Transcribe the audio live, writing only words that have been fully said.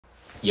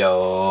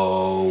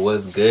Yo,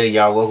 what's good,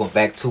 y'all? Welcome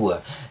back to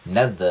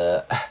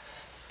another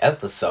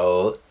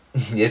episode.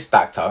 It's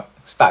Stock Talk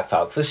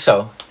for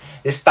sure.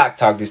 It's Stock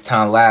Talk this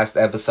time. Last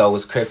episode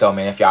was crypto,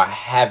 man. If y'all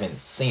haven't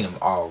seen them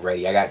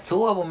already, I got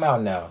two of them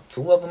out now. It's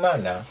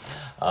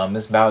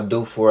about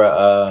due for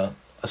a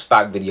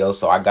stock video,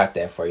 so I got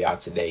that for y'all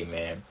today,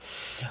 man.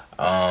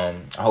 I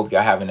hope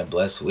y'all having a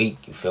blessed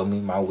week. You feel me?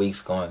 My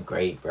week's going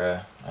great,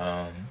 bruh.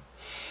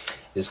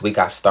 This week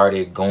I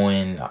started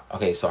going,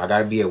 so I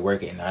gotta be at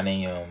work at 9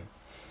 a.m.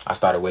 I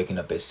started waking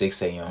up at 6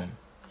 a.m.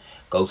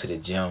 Go to the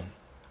gym.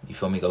 You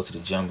feel me? Go to the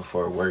gym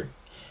before work.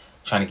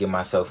 Trying to get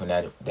myself in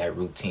that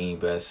routine,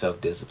 but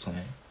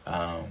self-discipline.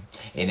 And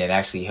it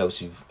actually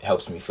helps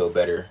me feel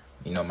better.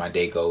 You know, my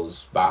day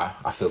goes by.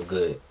 I feel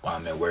good while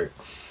I'm at work.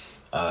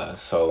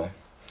 So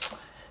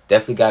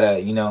definitely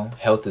gotta,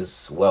 health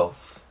is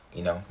wealth.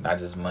 Not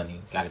just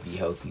money. Gotta be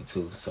healthy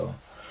too. So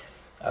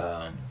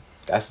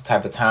that's the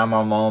type of time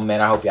I'm on,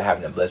 man. I hope y'all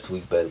having a blessed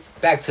week. But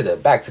back to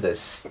the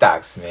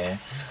stocks, man.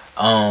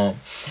 I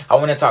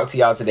want to talk to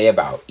y'all today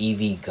about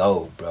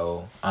EVgo,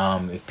 bro.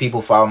 If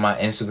people follow my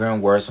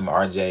Instagram, Words from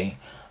RJ,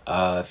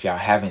 if y'all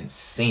haven't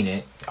seen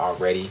it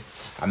already,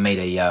 I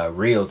made a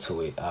reel to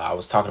it. I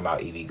was talking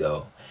about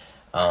EVgo,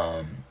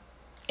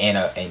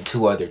 and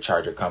two other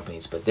charger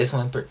companies, but this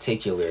one in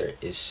particular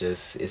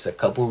it's a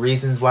couple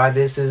reasons why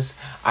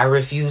I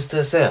refuse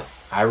to sell.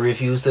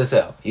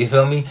 You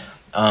feel me?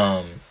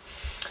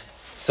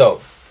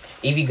 So,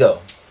 EVgo.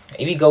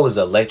 EVgo is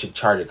an electric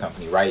charger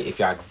company, right? If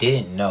y'all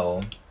didn't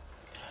know,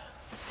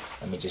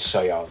 let me just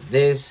show y'all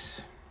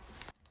this.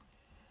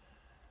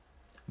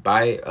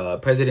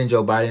 President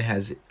Joe Biden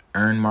has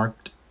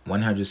earmarked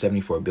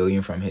 $174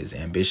 billion from his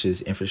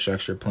ambitious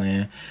infrastructure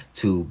plan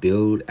to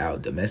build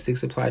out domestic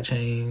supply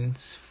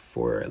chains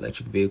for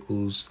electric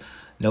vehicles,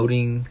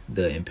 noting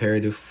the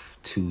imperative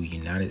to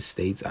United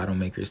States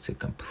automakers to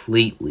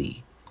compete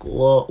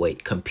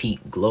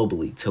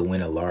globally to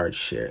win a larger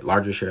share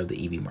of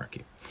the EV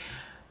market.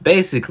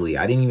 Basically,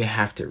 I didn't even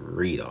have to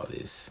read all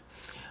this.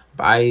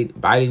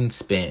 Biden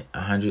spent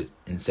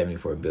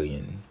 $174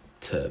 billion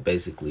to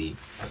basically,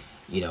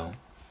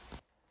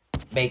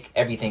 make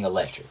everything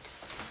electric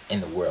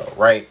in the world,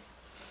 right?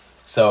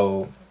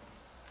 So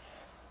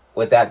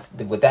what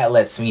that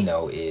lets me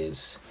know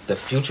is the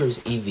future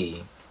is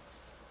EV.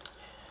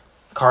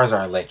 Cars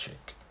are electric.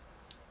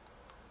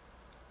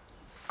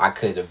 I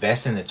could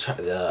invest in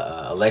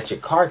the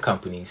electric car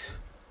companies,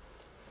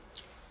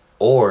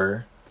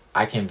 or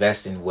I can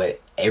invest in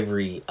what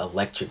every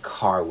electric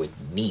car would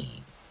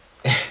need.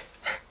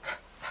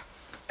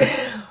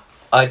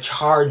 A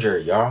charger,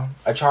 y'all.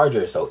 A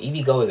charger. So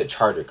EVgo is a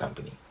charger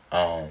company.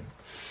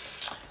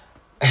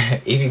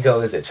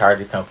 EVgo is a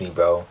charger company,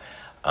 bro.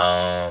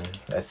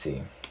 Let's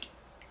see.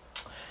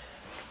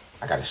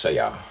 I gotta show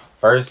y'all.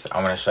 First,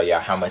 I want to show y'all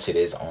how much it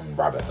is on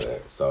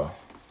Robinhood. So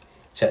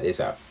check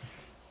this out.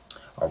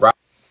 Alright,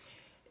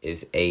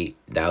 is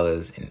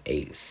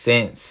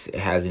 $8.08. It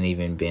hasn't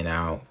even been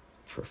out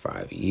for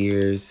 5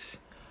 years.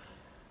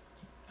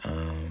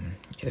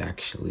 It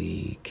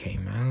actually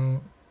came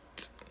out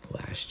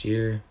last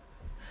year.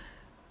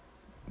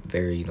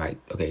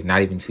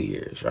 Not even 2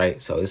 years,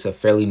 right? So it's a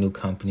fairly new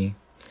company,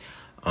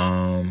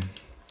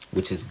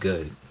 which is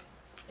good.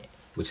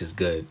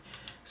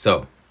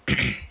 So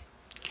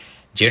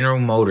General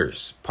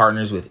Motors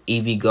partners with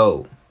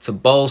EVgo to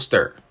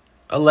bolster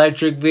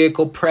electric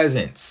vehicle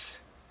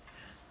presence,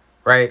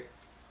 right?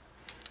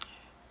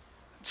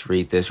 Let's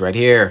read this right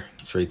here.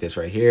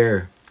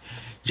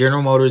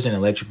 General Motors and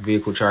electric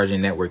vehicle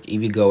charging network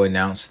EVgo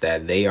announced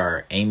that they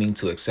are aiming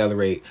to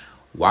accelerate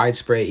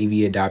widespread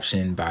EV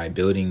adoption by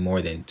building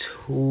more than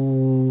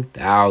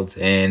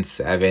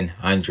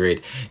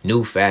 2,700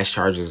 new fast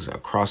chargers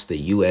across the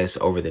U.S.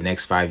 over the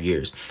next 5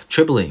 years,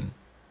 tripling,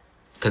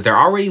 because they're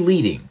already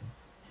leading.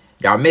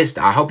 Y'all missed.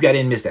 I hope y'all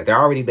didn't miss that. They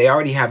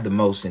already have the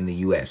most in the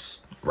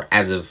U.S.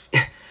 as of,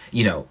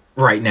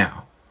 right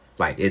now.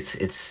 Like it's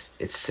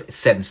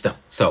set in stone.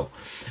 So,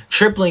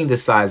 tripling the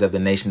size of the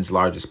nation's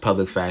largest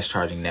public fast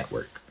charging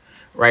network,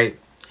 right?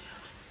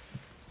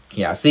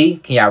 Can y'all see?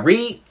 Can y'all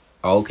read?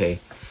 Okay.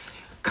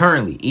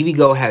 Currently,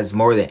 EVgo has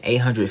more than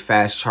 800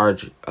 fast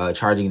charging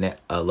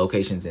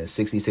locations in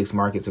 66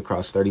 markets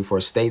across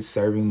 34 states,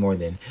 serving more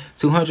than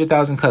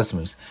 200,000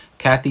 customers.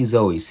 Kathy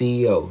Zoe,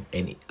 CEO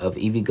of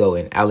EVgo,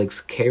 and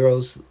Alex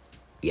Queiroz.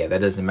 Yeah,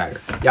 that doesn't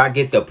matter. Y'all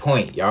get the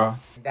point, y'all.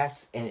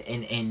 That's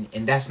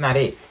not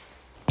it.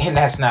 And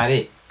that's not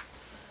it.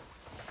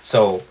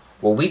 So,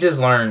 we just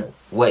learned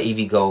what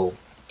EVgo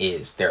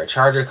is. They're a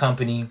charger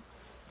company,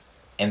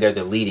 and they're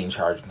the leading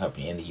charging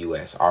company in the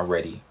U.S.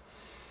 already.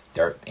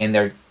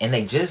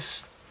 They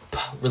just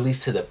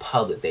released to the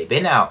public. They've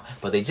been out,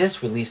 but they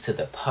just released to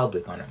the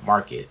public on the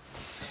market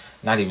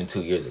not even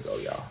 2 years ago,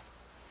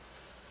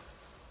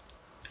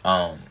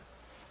 y'all.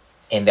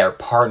 And they're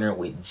partnered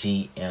with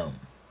GM,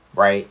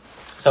 right?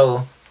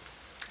 So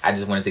I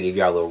just wanted to give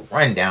y'all a little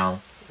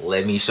rundown.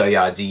 Let me show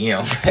y'all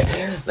GM.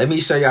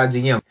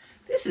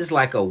 This is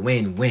like a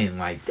win-win.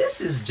 Like,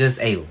 this is just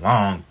a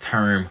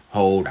long-term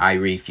hold. I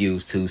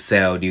refuse to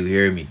sell. Do you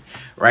hear me?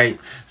 right?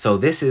 So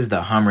this is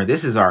the Hummer.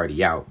 This is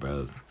already out,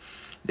 bro.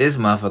 This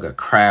motherfucker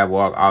crab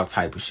walk, all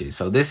type of shit.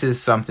 So this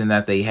is something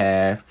that they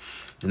have.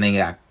 Then they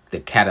got the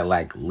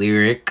Cadillac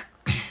Lyric,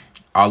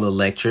 all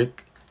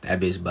electric. That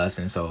bitch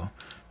busting. So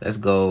let's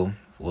go.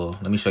 Well,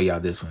 let me show y'all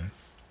this one.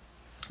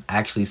 I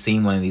actually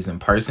seen one of these in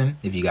person.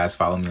 If you guys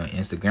follow me on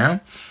Instagram,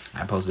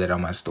 I posted it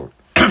on my story.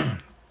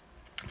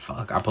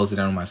 Fuck, I posted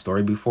it on my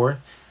story before.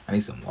 I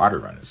need some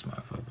water on this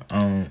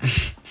motherfucker.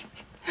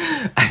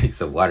 I need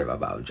some water. My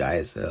mouth dry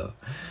as hell.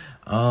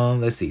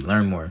 Let's see.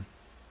 Learn more.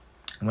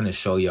 I'm gonna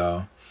show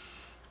y'all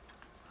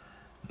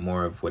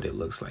more of what it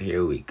looks like.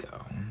 Here we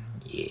go.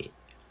 Yeah.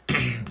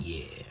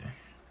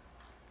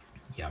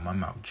 Yeah, my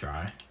mouth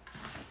dry.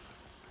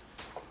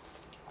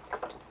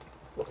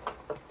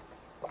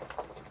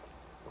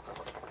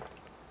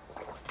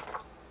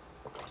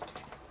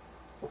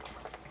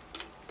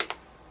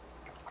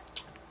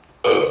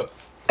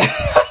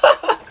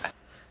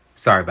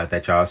 Sorry about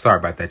that,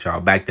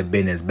 y'all. Back to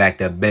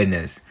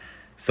business.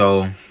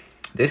 So,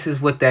 this is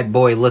what that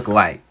boy look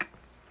like.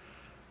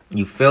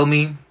 You feel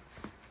me?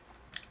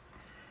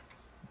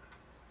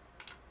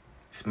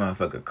 This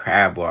motherfucker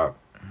crab walk.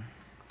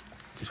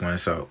 Just want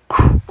to show.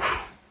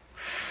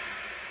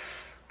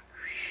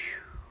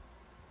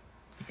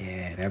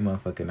 Yeah, that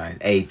motherfucker nice.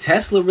 Hey,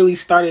 Tesla really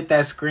started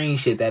that screen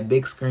shit, that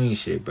big screen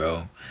shit,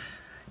 bro.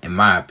 In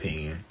my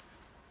opinion.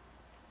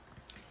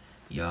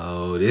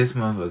 Yo, this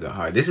motherfucker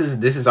hard. This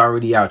is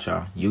already out,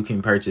 y'all. You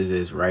can purchase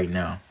this right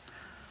now.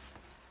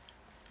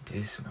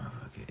 This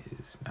motherfucker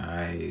is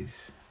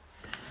nice.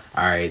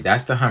 Alright,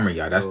 that's the Hummer,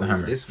 y'all. That's the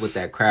Hummer. This is what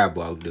that crab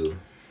walk do.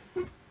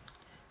 In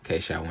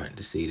case y'all wanted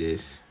to see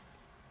this.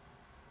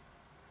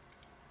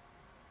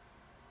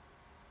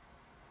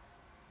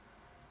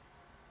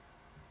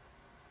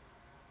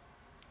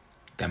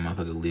 That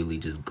motherfucker literally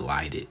just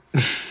glided.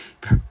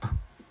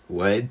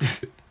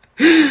 What?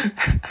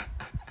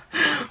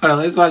 Hold on,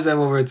 let's watch that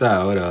one more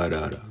time. Hold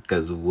on.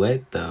 Because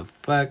what the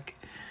fuck?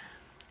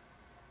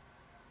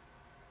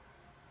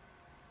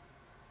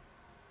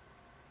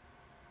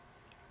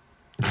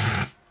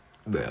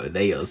 Bro,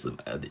 they owe some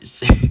other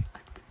shit.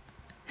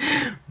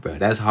 Bro,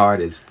 that's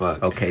hard as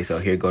fuck. Okay, so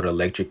here go the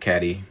electric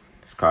caddy.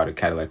 It's called a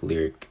Cadillac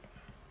Lyric.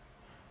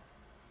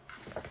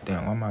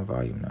 Damn, why my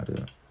volume not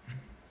up?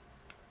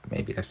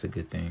 Maybe that's a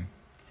good thing.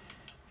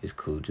 It's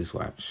cool. Just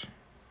watch.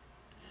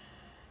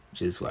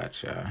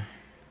 Y'all.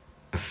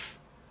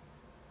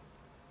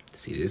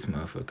 See, this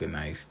motherfucker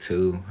nice,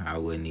 too. I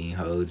wouldn't even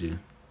hold you.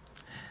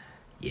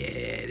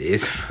 Yeah,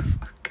 this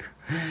motherfucker.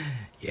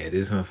 Yeah,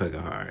 this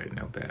motherfucker hard.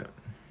 No bad.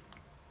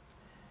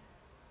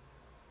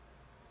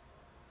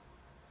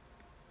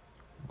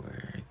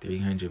 Where?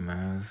 300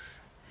 miles?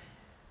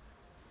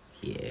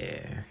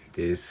 Yeah,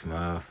 this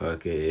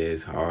motherfucker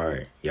is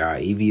hard. Y'all,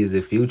 EV is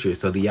the future.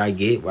 So do y'all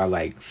get why,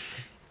 like,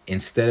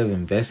 instead of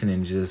investing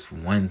in just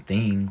one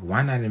thing,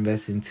 why not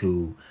invest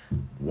into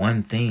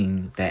one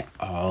thing that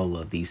all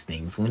of these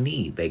things will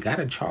need? They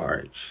gotta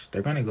charge.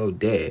 They're gonna go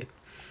dead.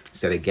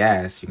 Instead of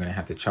gas, you're gonna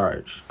have to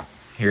charge.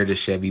 Here the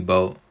Chevy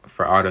Bolt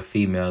for all the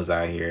females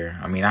out here.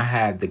 I mean, I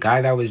had the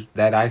guy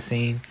that I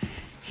seen,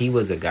 he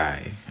was a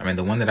guy. I mean,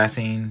 the one that I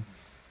seen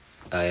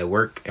at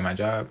work, at my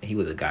job, he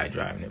was a guy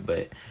driving it,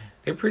 but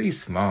they're pretty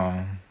small,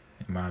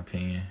 in my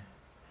opinion.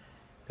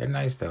 They're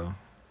nice, though.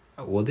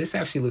 Well, this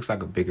actually looks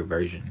like a bigger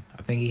version.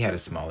 I think he had a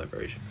smaller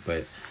version,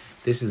 but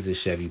this is a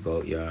Chevy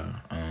Bolt, y'all.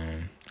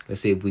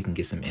 Let's see if we can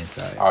get some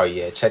insight. Oh,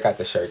 yeah. Check out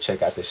the shirt.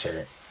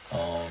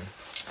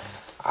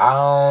 I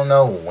don't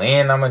know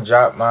when I'm going to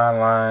drop my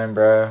line,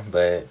 bro,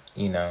 but,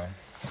 you know,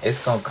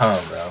 it's going to come,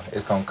 bro.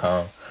 It's going to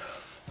come.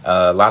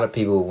 A lot of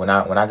people, when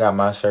I got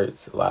my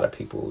shirts, a lot of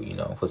people, you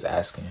know, was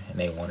asking, and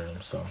they wanted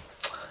them, so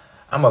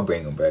I'm gonna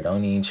bring them, bro.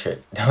 Don't even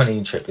trip.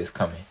 It's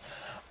coming.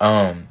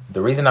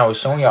 The reason I was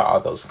showing y'all all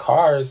those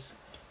cars,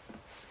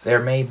 they're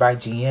made by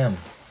GM.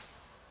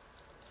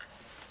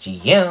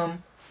 GM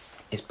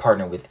is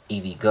partnered with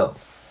EVgo.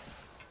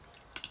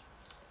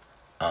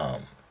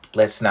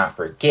 Let's not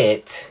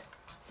forget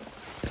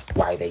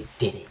why they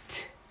did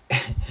it.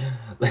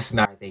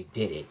 They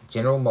did it.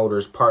 General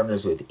Motors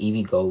partners with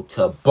EVgo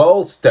to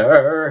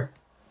bolster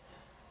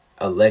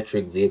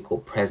electric vehicle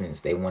presence.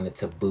 They wanted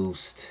to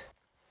boost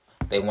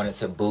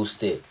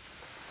it.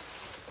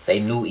 They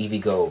knew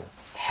EVgo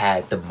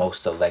had the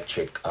most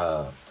electric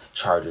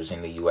chargers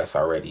in the US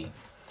already.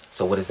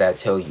 So what does that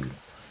tell you?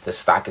 The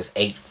stock is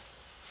 $8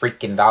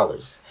 freaking.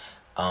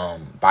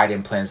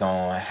 Biden plans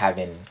on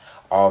having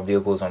all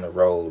vehicles on the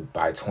road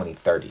by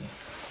 2030.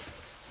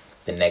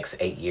 The next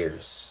 8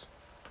 years,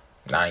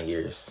 9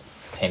 years,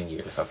 10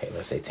 years. Okay,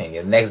 let's say 10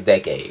 years. Next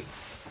decade.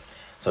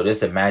 So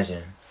just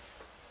imagine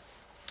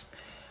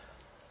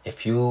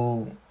if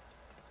you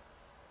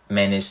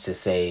manage to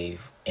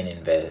save and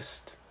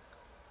invest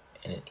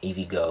in an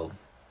EVgo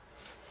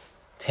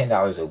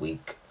 $10 a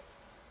week.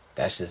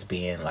 That's just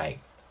being like,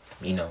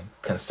 you know,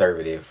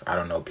 conservative. I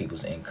don't know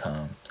people's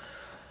income.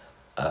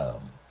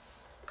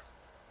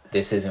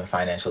 This isn't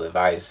financial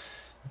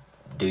advice.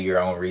 Do your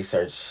own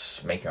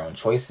research, make your own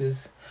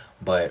choices.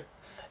 But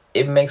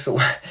it makes a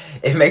lot,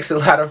 it makes a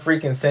lot of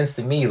freaking sense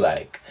to me.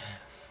 Like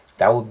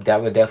that would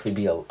definitely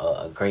be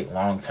a great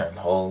long term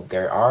hold.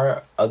 There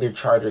are other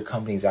charger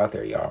companies out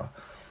there, y'all,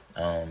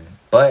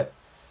 but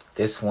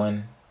this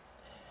one,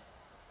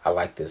 I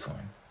like this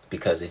one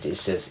because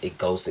it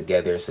goes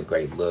together. It's a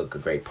great look, a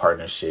great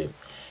partnership,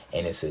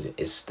 and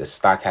it's the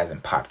stock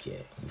hasn't popped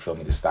yet. You feel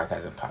me? The stock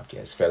hasn't popped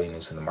yet. It's fairly new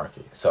to the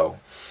market. So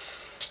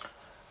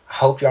I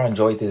hope y'all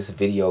enjoyed this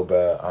video,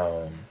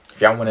 bro.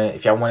 If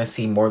y'all wanna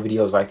see more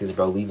videos like this,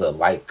 bro, leave a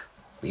like.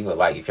 Leave a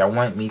like. If y'all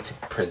want me to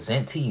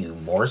present to you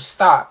more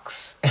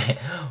stocks,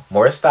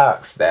 more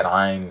stocks that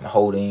I'm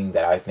holding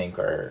that I think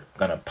are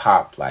gonna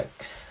pop, like,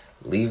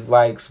 leave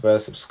likes, bro.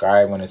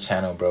 Subscribe on the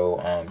channel,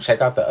 bro.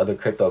 Check out the other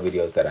crypto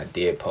videos that I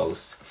did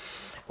post.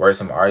 Words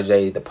from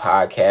RJ, the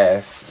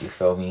podcast. You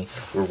feel me?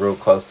 We're real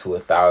close to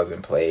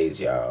 1,000 plays,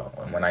 y'all.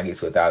 And when I get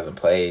to 1,000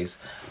 plays,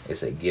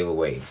 it's a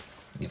giveaway.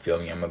 You feel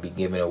me? I'm gonna be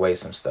giving away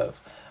some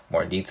stuff.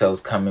 More details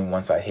coming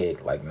once I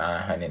hit like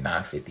 900,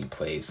 950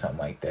 plays, something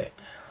like that.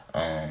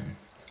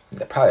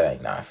 Probably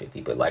like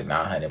 950, but like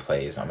 900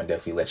 plays. I'm gonna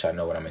definitely let y'all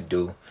know what I'm gonna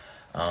do.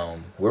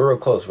 We're real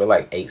close. We're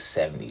like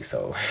 870,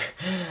 so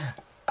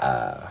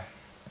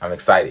I'm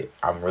excited.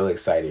 I'm really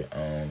excited.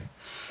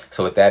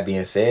 So with that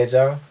being said,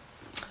 y'all,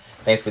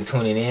 thanks for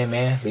tuning in,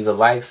 man. Leave a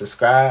like,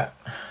 subscribe.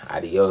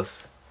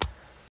 Adios.